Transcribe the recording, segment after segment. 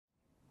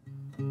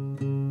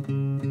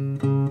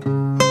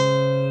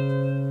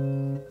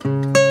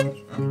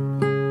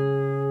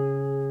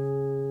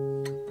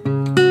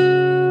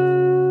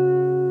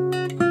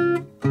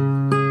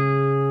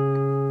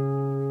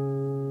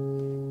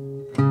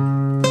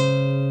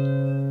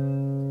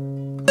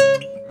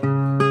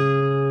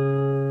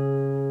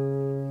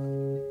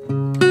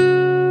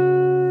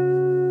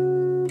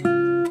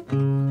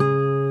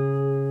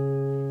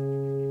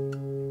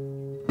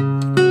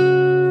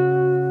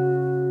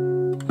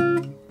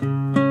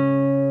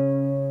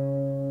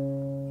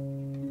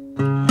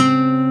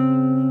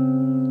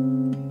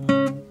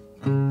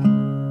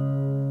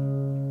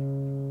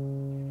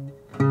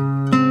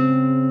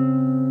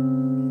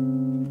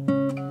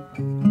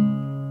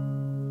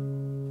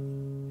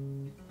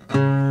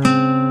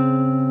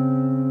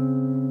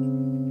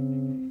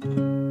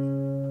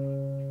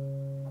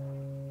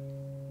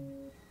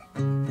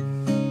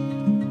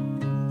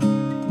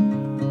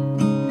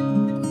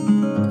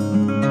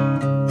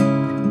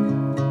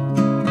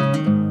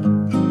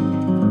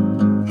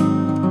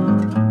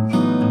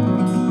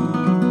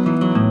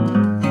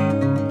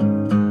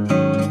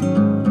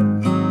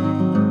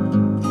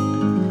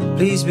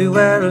Please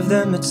beware of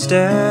them that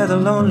stare,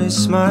 they'll only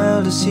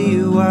smile to see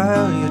you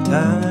while your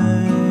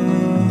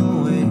time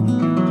away.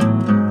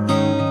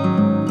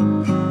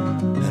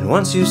 And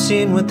once you've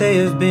seen what they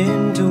have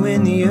been, to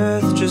win the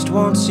earth just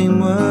won't seem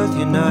worth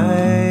your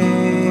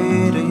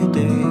night or your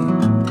day.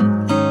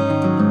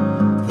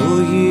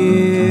 Who'll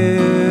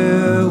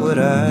hear what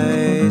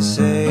I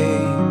say?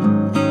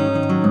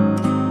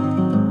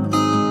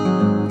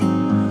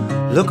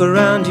 Look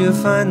around, you'll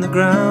find the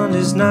ground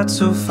is not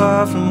so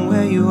far from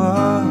where you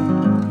are,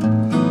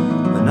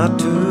 but not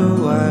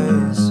too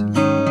wise.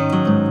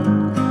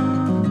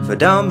 For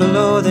down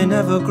below they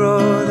never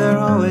grow, they're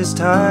always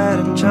tired,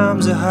 and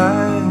charms are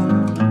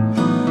hide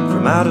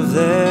from out of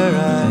their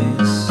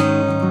eyes.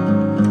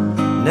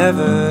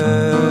 Never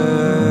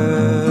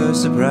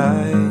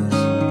surprise.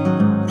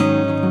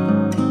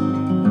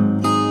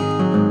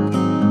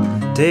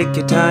 Take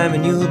your time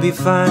and you'll be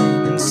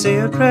fine, and say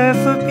a prayer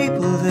for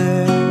people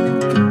there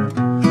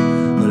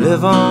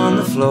live on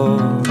the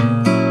floor.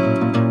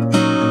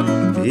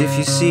 If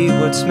you see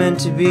what's meant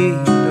to be,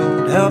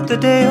 don't help the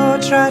day or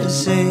try to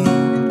say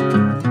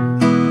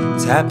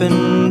it's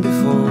happened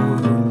before.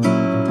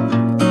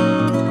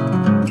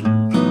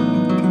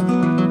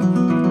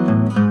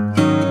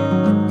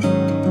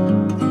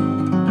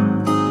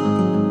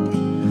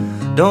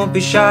 Don't be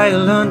shy,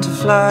 you'll learn to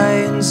fly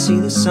and see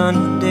the sun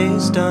when day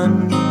is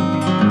done.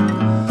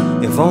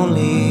 If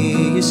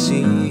only you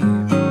see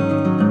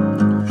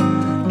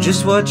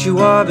just what you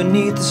are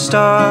beneath the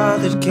star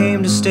that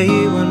came to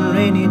stay one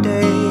rainy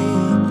day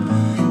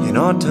in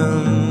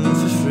autumn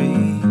for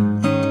free.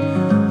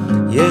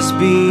 Yes,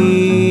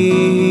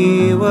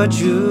 be what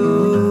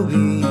you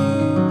be.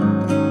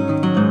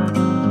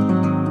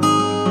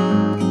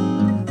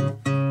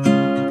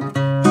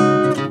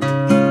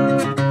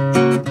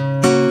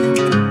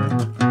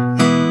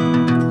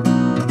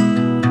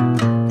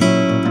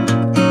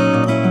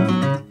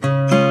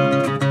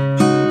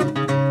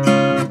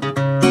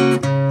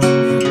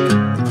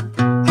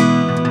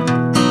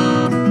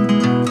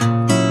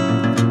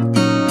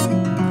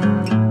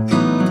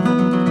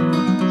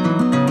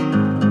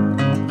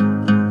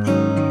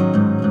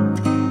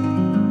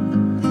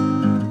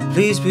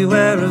 Please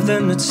beware of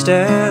them that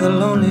stare,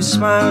 they'll only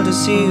smile to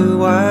see you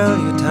while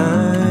your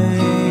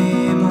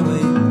time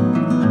away.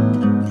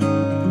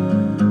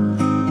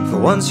 For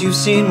once you've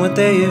seen what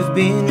they have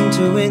been,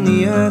 to win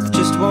the earth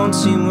just won't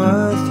seem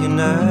worth your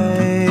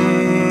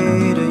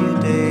night or your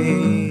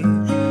day.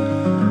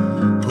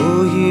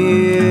 Who'll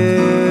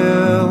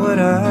hear what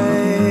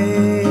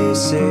I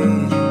say?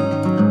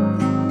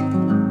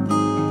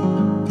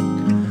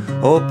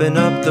 Open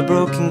up the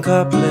broken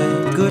cup,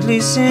 let goodly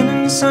sin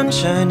and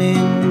sunshine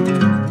in.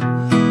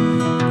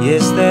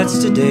 Yes, that's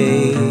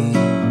today.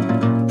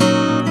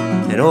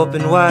 And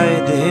open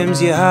wide the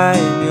hymns you hide,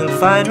 and you'll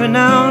find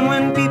renown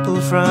when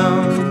people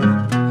frown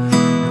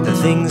at the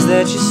things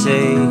that you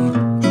say.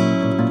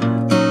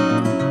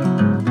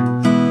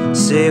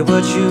 Say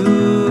what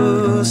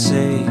you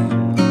say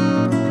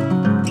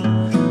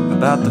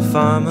about the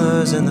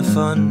farmers and the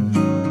fun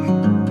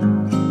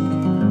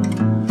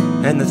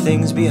and the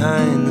things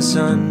behind the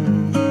sun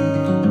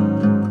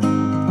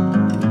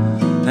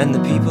and the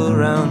people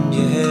round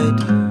your head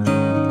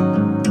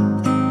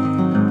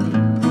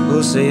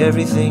who'll say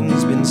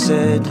everything's been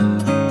said,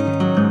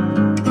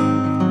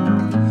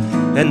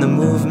 and the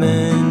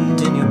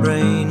movement in your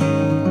brain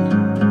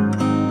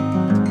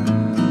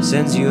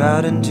sends you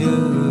out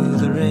into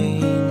the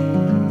rain.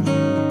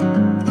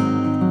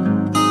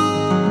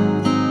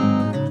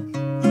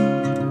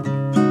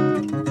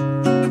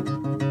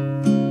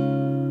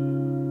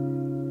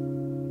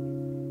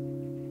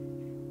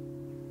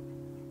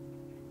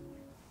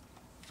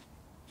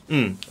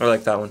 I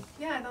like that one.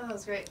 Yeah, I thought that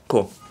was great.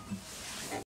 Cool.